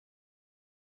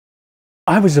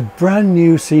I was a brand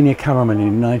new senior cameraman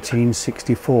in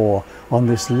 1964 on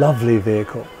this lovely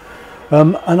vehicle.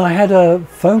 And I had a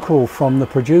phone call from the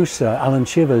producer, Alan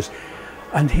Shivers,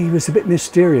 and he was a bit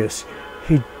mysterious.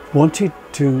 He wanted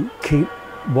to keep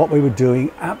what we were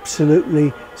doing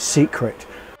absolutely secret.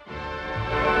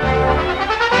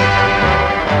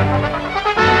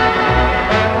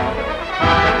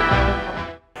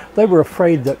 They were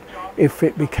afraid that if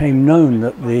it became known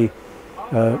that the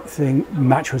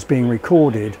match was being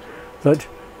recorded, that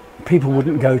people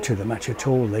wouldn't go to the match at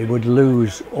all. They would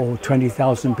lose all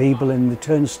 20,000 people in the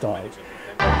turnstiles.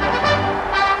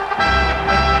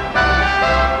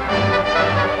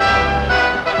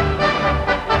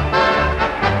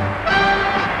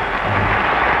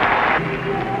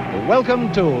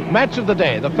 Welcome to Match of the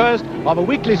Day, the first of a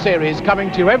weekly series coming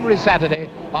to you every Saturday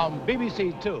on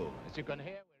BBC Two. As you can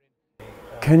hear,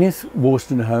 Kenneth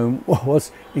Wolstenholme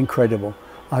was incredible.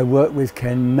 I worked with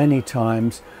Ken many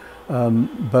times,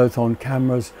 both on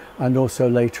cameras and also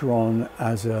later on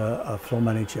as a floor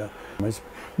manager.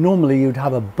 Normally you'd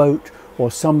have a boat or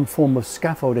some form of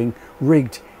scaffolding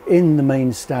rigged in the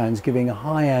main stands, giving a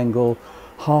high angle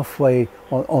halfway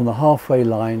on the halfway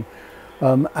line,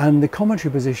 and the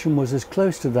commentary position was as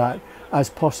close to that as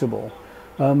possible.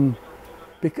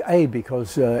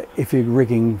 Because if you're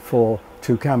rigging for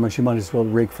two cameras, you might as well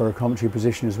rig for a commentary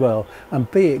position as well,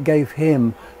 and B, it gave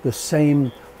him the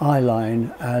same eye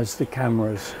line as the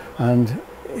cameras, and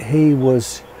he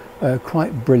was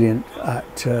quite brilliant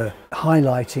at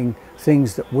highlighting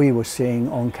things that we were seeing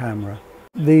on camera.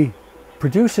 The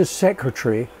producer's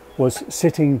secretary was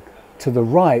sitting to the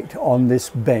right on this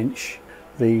bench.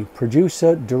 The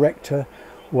producer director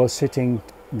was sitting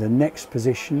in the next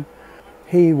position.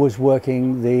 He was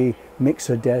working the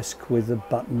mixer desk with the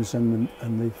buttons and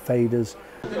the faders.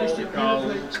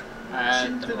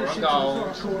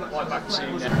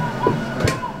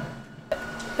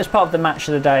 As part of the Match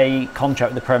of the Day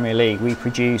contract with the Premier League, we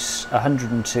produce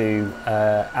 102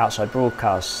 outside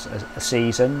broadcasts a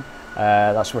season.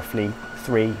 That's roughly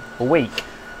 3 a week.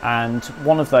 And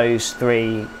one of those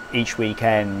 3 each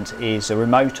weekend is a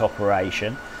remote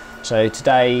operation. So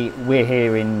today we're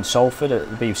here in Salford at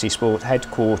the BBC Sport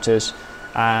headquarters,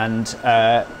 and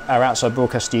our outside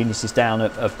broadcast unit is down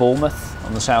at Bournemouth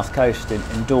on the south coast in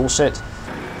Dorset.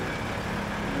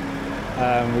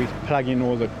 We plug in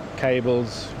all the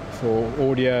cables for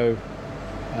audio,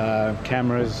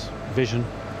 cameras, vision,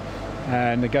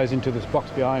 and it goes into this box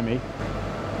behind me,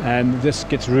 and this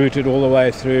gets routed all the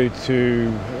way through to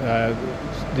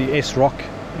the S-Rock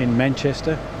in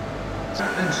Manchester.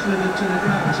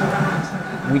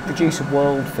 We produce a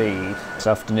world feed this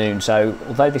afternoon, so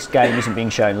although this game isn't being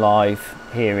shown live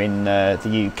here in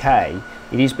the UK,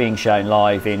 it is being shown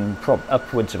live in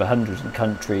upwards of 100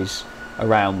 countries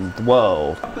around the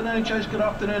world. Good afternoon, Chase. Good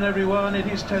afternoon, everyone. It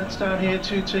is tense down here.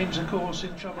 2 teams, of course,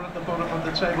 in trouble at the bottom of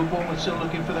the table. Bournemouth still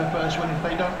looking for their first win. If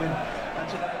they don't win,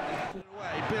 that's it.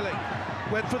 Billing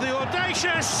went for the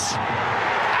audacious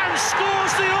and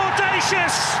scores the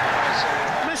audacious.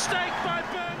 Mistake by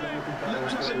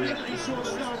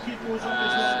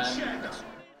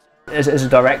As a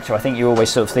director, I think you're always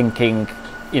sort of thinking,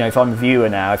 you know, if I'm a viewer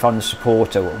now, if I'm the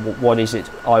supporter, what is it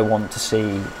I want to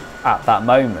see at that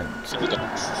moment?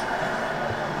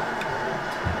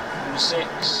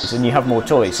 And you have more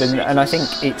choice, and I think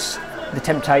it's the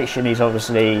temptation is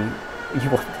obviously you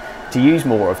want to use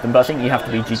more of them, but I think you have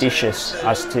to be judicious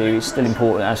as to, it's still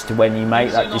important as to when you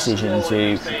make that decision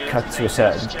to cut to a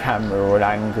certain camera or an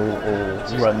angle or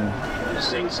run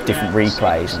different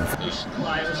replays.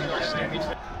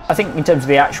 I think in terms of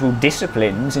the actual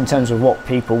disciplines, in terms of what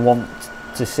people want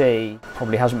to see,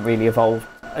 probably hasn't really evolved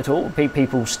at all.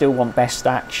 People still want best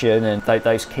action and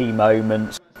those key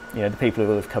moments. You know, the people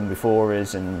who have come before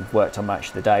us and worked on Match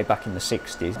of the Day back in the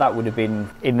 60s, that would have been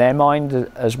in their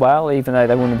mind as well, even though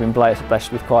they wouldn't have been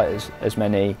blessed with quite as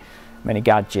many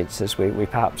gadgets as we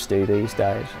perhaps do these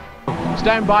days.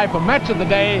 stand by for Match of the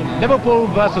Day, Liverpool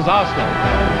versus Arsenal.